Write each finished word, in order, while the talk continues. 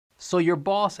So your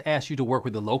boss asks you to work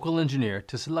with a local engineer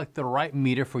to select the right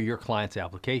meter for your client's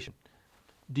application.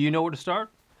 Do you know where to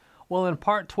start? Well, in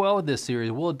part 12 of this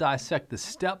series, we'll dissect the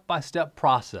step-by-step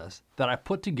process that I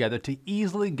put together to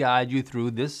easily guide you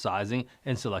through this sizing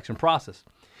and selection process.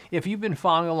 If you've been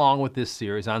following along with this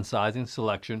series on sizing,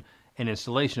 selection, and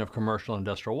installation of commercial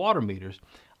industrial water meters,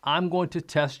 I'm going to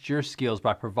test your skills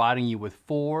by providing you with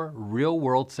 4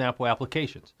 real-world sample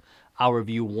applications. I'll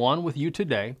review one with you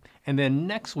today, and then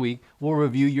next week we'll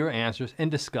review your answers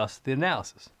and discuss the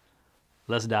analysis.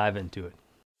 Let's dive into it.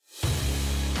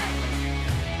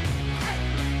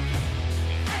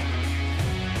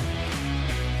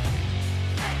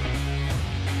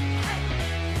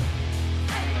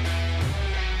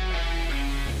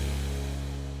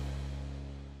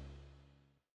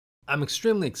 I'm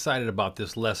extremely excited about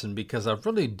this lesson because I've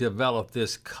really developed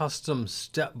this custom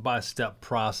step-by-step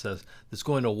process that's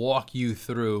going to walk you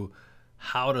through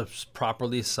how to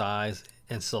properly size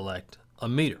and select a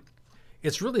meter.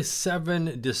 It's really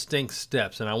 7 distinct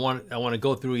steps, and I want to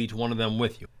go through each one of them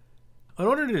with you. In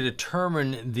order to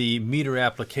determine the meter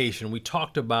application, we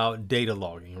talked about data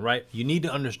logging, right? You need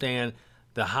to understand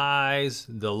the highs,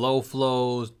 the low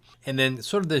flows, and then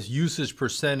sort of this usage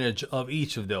percentage of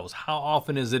each of those. How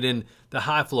often is it in the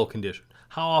high flow condition?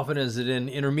 How often is it in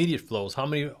intermediate flows? How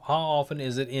often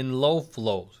is it in low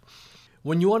flows?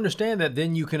 When you understand that,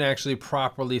 then you can actually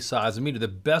properly size a meter. The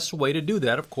best way to do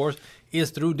that, of course,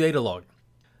 is through data logging.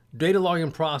 Data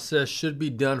logging process should be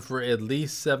done for at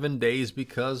least 7 days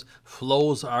because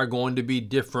flows are going to be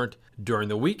different during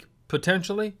the week,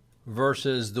 potentially,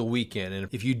 versus the weekend. And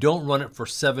if you don't run it for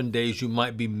 7 days, you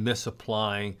might be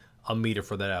misapplying a meter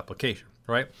for that application,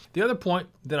 right? The other point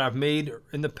that I've made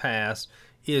in the past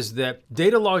is that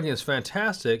data logging is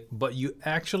fantastic, but you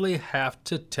actually have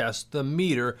to test the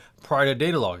meter prior to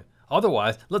data logging.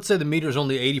 Otherwise, let's say the meter is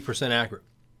only 80% accurate.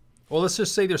 Or let's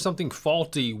just say there's something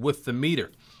faulty with the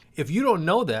meter. If you don't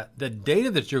know that, the data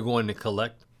that you're going to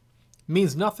collect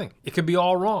means nothing. It could be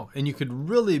all wrong, and you could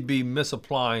really be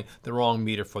misapplying the wrong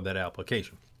meter for that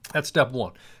application. That's step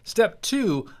 1. Step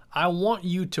 2, I want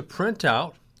you to print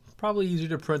out, probably easier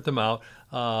to print them out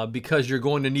because you're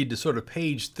going to need to sort of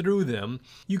page through them.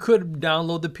 You could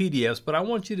download the PDFs, but I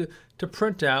want you to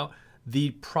print out the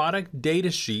product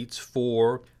data sheets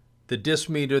for the disc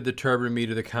meter, the turbo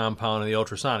meter, the compound, and the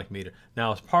ultrasonic meter.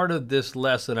 Now, as part of this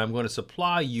lesson, I'm going to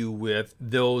supply you with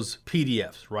those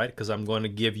PDFs, right? Because I'm going to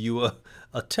give you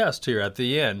a test here at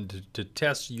the end to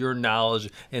test your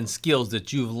knowledge and skills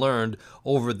that you've learned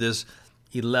over this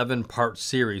 11-part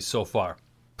series so far.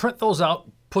 Print those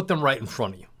out, put them right in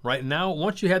front of you. Right now,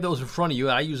 once you have those in front of you,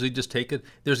 I usually just take it.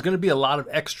 There's going to be a lot of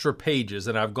extra pages,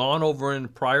 and I've gone over in a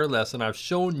prior lesson. I've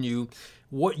shown you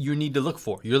what you need to look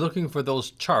for. You're looking for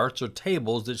those charts or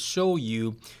tables that show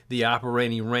you the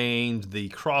operating range, the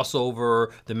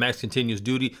crossover, the max continuous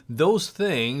duty. Those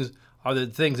things are the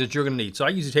things that you're going to need. So I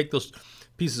usually take those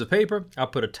pieces of paper, I'll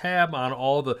put a tab on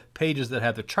all the pages that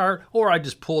have the chart, or I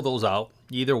just pull those out,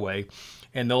 either way,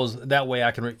 and that way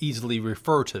I can easily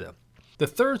refer to them. The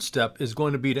third step is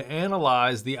going to be to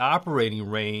analyze the operating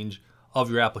range of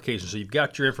your application. So you've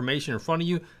got your information in front of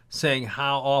you saying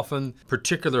how often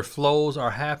particular flows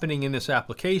are happening in this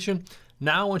application.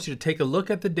 Now I want you to take a look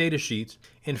at the data sheets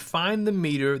and find the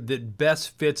meter that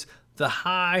best fits the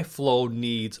high flow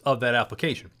needs of that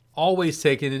application. Always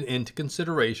taking into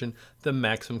consideration the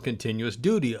maximum continuous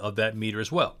duty of that meter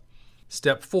as well.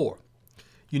 Step 4.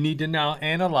 You need to now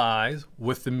analyze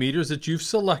with the meters that you've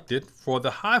selected for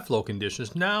the high flow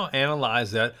conditions, now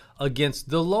analyze that against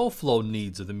the low flow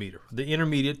needs of the meter, the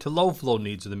intermediate to low flow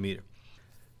needs of the meter.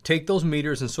 Take those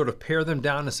meters and sort of pare them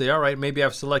down and say, all right, maybe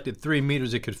I've selected 3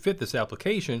 meters that could fit this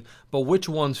application, but which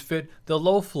ones fit the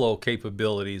low flow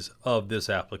capabilities of this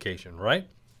application, right?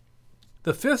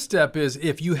 The 5th step is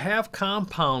if you have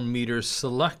compound meters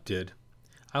selected,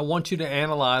 I want you to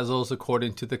analyze those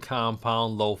according to the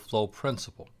compound low flow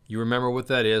principle. You remember what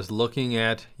that is, looking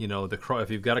at,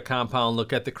 if you've got a compound,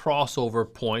 look at the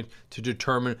crossover point to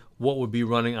determine what would be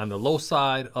running on the low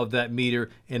side of that meter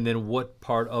and then what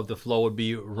part of the flow would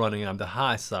be running on the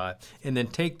high side. And then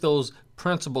take those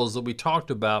principles that we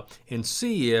talked about and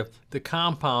see if the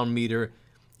compound meter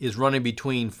is running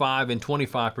between 5 and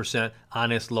 25%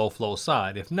 on its low flow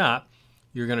side. If not,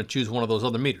 you're going to choose one of those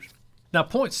other meters. Now,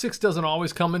 point 6 doesn't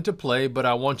always come into play, but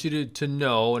I want you to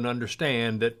know and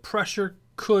understand that pressure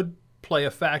could play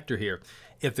a factor here.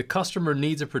 If the customer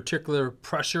needs a particular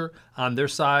pressure on their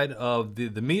side of the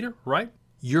meter, right?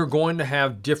 You're going to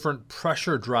have different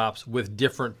pressure drops with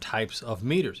different types of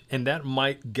meters, and that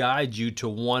might guide you to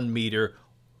one meter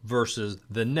versus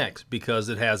the next because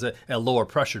it has a lower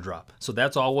pressure drop. So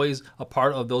that's always a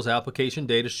part of those application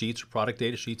data sheets or product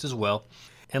data sheets as well.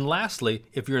 And lastly,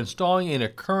 if you're installing in a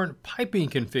current piping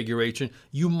configuration,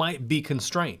 you might be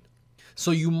constrained.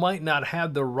 So you might not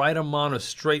have the right amount of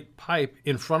straight pipe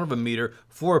in front of a meter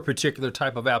for a particular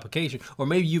type of application, or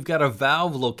maybe you've got a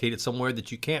valve located somewhere that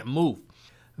you can't move.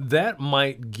 That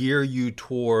might gear you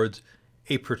towards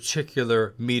a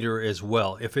particular meter as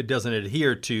well if it doesn't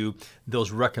adhere to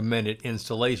those recommended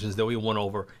installations that we went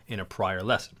over in a prior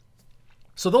lesson.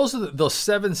 So those are those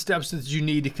 7 steps that you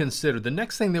need to consider. The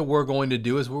next thing that we're going to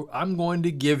do is I'm going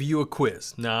to give you a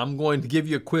quiz. Now I'm going to give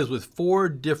you a quiz with 4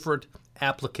 different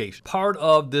applications. Part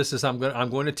of this is I'm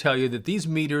going to tell you that these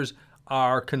meters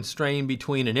are constrained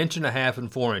between 1.5 inches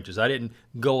and 4 inches. I didn't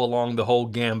go along the whole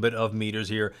gambit of meters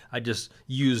here. I just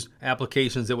used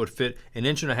applications that would fit 1.5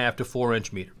 inch to 4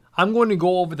 inch meter. I'm going to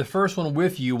go over the first one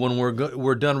with you when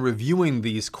we're done reviewing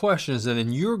these questions, and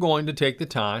then you're going to take the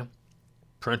time,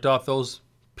 print off those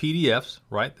PDFs,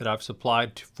 right, that I've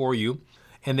supplied for you,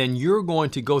 and then you're going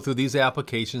to go through these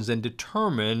applications and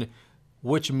determine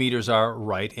which meters are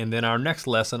right. And then our next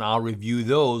lesson, I'll review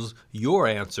your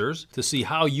answers, to see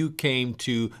how you came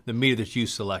to the meter that you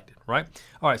selected, right?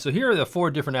 All right, so here are the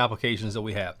 4 different applications that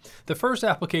we have. The first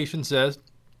application says,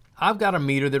 I've got a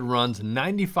meter that runs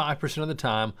 95% of the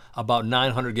time about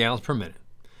 900 gallons per minute.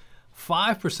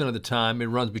 5% of the time it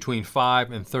runs between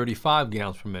 5 and 35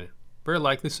 gallons per minute. Very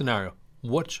likely scenario.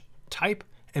 Which type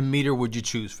and meter would you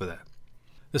choose for that?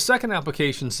 The second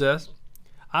application says,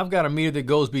 I've got a meter that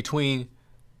goes between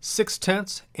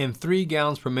 0.6 and 3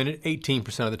 gallons per minute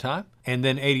 18% of the time, and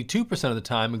then 82% of the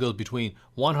time it goes between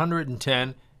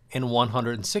 110 and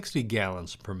 160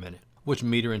 gallons per minute. Which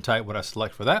meter and type would I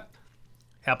select for that?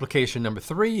 Application number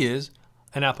 3 is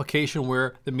an application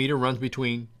where the meter runs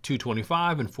between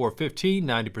 225 and 415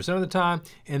 90% of the time,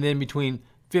 and then between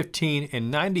 15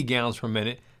 and 90 gallons per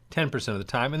minute 10% of the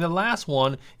time. And the last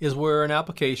one is where an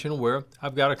application where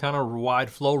I've got a kind of wide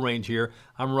flow range here.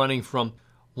 I'm running from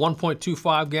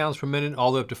 1.25 gallons per minute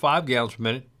all the way up to 5 gallons per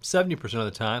minute 70% of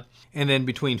the time, and then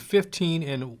between 15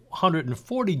 and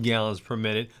 140 gallons per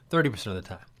minute 30% of the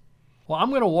time. Well,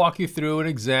 I'm going to walk you through an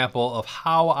example of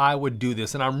how I would do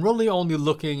this, and I'm really only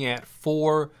looking at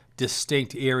 4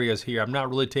 distinct areas here. I'm not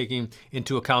really taking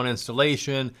into account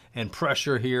installation and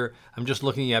pressure here. I'm just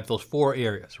looking at those 4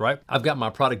 areas, right? I've got my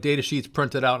product data sheets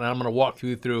printed out, and I'm going to walk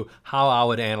you through how I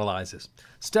would analyze this.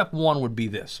 Step 1 would be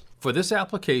this. For this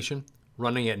application,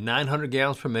 running at 900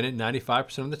 gallons per minute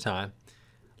 95% of the time,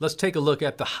 let's take a look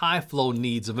at the high flow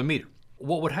needs of a meter.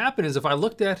 What would happen is if I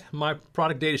looked at my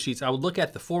product data sheets, I would look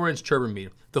at the 4-inch turbine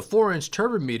meter. The 4-inch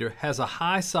turbine meter has a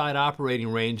high side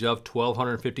operating range of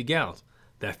 1,250 gallons.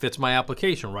 That fits my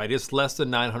application, right? It's less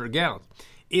than 900 gallons.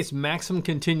 Its maximum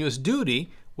continuous duty,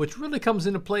 which really comes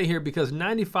into play here because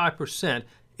 95%,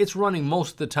 it's running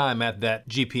most of the time at that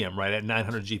GPM, right? At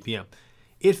 900 GPM.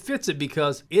 It fits it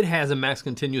because it has a max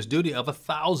continuous duty of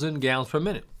 1,000 gallons per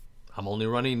minute. I'm only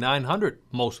running 900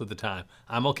 most of the time.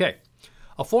 I'm okay.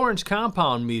 A 4-inch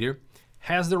compound meter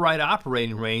has the right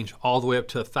operating range all the way up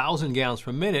to 1,000 gallons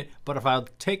per minute, but if I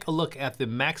take a look at the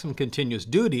maximum continuous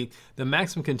duty, the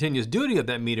maximum continuous duty of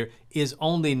that meter is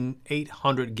only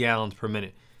 800 gallons per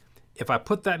minute. If I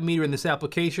put that meter in this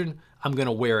application, I'm going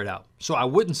to wear it out. So I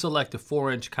wouldn't select a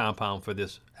 4-inch compound for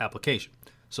this application.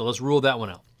 So let's rule that one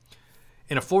out.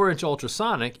 In a 4-inch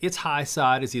ultrasonic, its high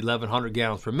side is 1,100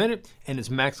 gallons per minute, and its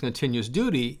max continuous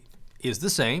duty is the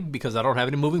same because I don't have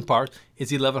any moving parts.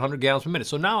 It's 1,100 gallons per minute.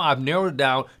 So now I've narrowed it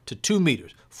down to 2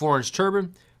 meters, 4-inch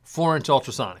turbine, 4-inch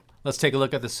ultrasonic. Let's take a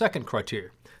look at the second criteria.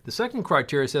 The second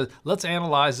criteria says, let's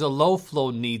analyze the low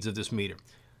flow needs of this meter.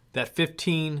 That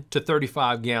 15 to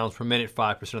 35 gallons per minute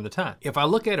 5% of the time. If I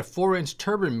look at a 4-inch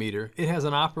turbine meter, it has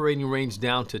an operating range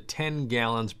down to 10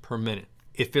 gallons per minute.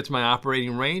 It fits my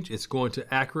operating range. It's going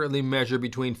to accurately measure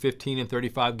between 15 and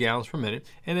 35 gallons per minute.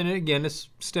 And then again, this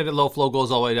steady low flow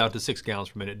goes all the way down to 6 gallons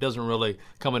per minute. It doesn't really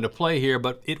come into play here,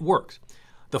 but it works.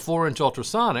 The 4-inch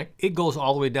ultrasonic, it goes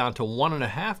all the way down to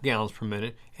 1.5 gallons per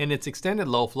minute, and its extended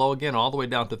low flow, again, all the way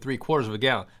down to 3/4 of a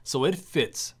gallon. So it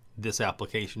fits this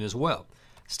application as well.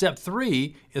 Step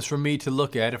 3 is for me to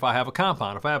look at if I have a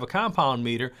compound. If I have a compound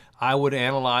meter, I would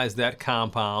analyze that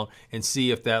compound and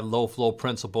see if that low flow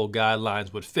principle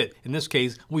guidelines would fit. In this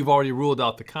case, we've already ruled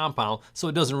out the compound, so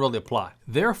it doesn't really apply.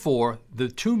 Therefore, the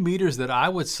 2 meters that I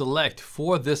would select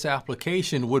for this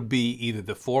application would be either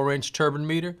the 4-inch turbine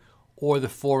meter or the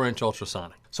 4-inch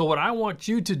ultrasonic. So what I want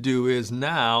you to do is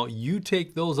now you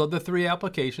take those other 3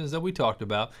 applications that we talked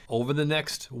about over the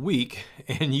next week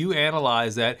and you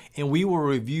analyze that, and we will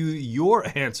review your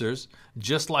answers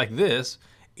just like this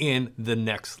in the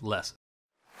next lesson.